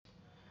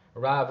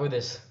Ride with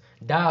us,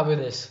 die with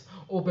us.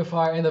 Open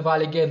fire in the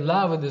valley, get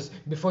live with us.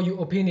 Before you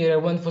opiniate, I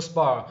went for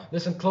spar.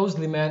 Listen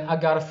closely, man, I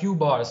got a few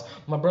bars.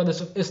 My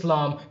brothers of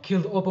Islam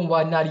killed open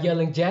wide, not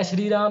yelling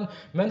Jashridam.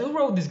 Man, who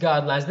wrote these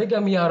guidelines? They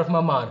got me out of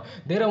my mind.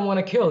 They don't want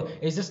to kill,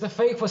 it's just a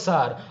fake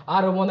facade.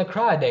 I don't want to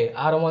cry day,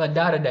 I don't want to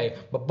die today.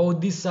 But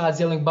both these sides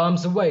yelling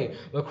bombs away.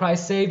 Will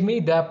Christ save me,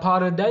 that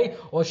part of the day?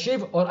 Or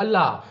Shiva or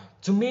Allah?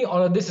 To me,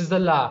 all of this is the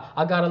lie.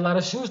 I got a lot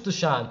of shoes to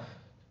shine.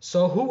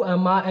 So who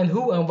am I and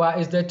who and why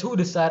is there to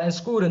decide and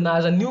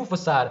scrutinize a new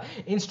facade?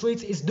 In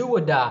streets it's do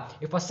or die.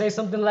 If I say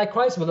something like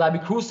Christ, will I be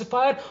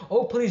crucified?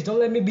 Oh please don't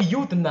let me be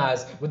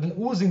euthanized with an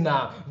Uzi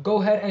now.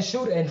 Go ahead and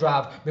shoot and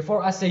drive.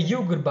 Before I say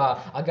you goodbye,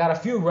 I got a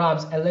few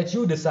rhymes and let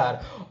you decide.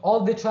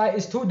 All they try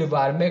is to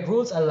divide, make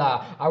rules and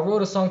lie. I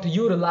wrote a song to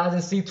utilize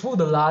and see through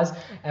the lies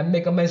and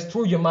make amends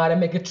through your mind and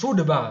make it true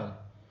divine.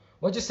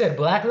 What you said,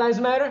 Black Lives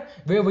Matter?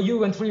 Where were you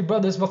when 3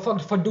 brothers were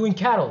fucked for doing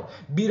cattle?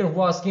 Beating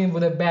raw skin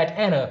with a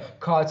bandana,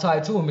 car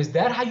tied to him. Is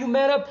that how you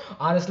man up?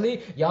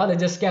 Honestly, y'all are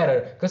just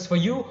scattered. Cause for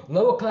you,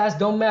 lower class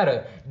don't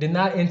matter.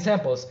 Denied in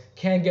temples,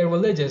 can't get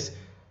religious.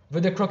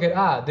 With a crooked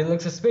eye, they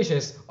look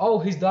suspicious. Oh,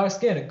 he's dark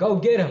skinned, go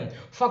get him.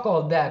 Fuck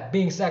all that,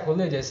 being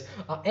sacrilegious.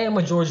 I am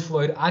a George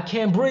Floyd, I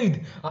can't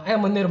breathe. I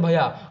am a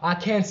Nirbhaya, I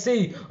can't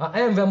see. I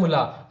am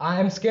Vemula,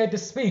 I am scared to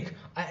speak.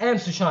 I am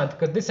Sushant,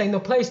 cause this ain't no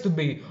place to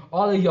be.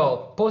 All of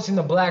y'all posting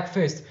a black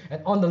fist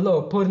and on the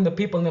low putting the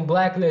people in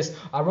blacklist.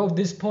 I wrote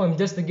this poem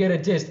just to get a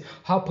gist.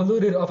 How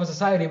polluted of a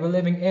society we're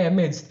living in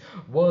amidst.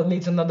 World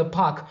needs another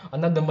Pac,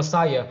 another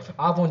Messiah.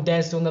 I won't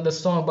dance to another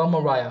song by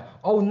Mariah.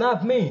 Oh,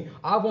 not me,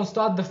 I won't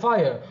start the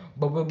fire.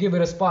 But we'll give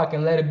it a spark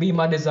and let it be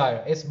my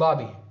desire. It's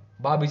Bobby.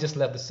 Bobby just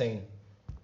left the scene.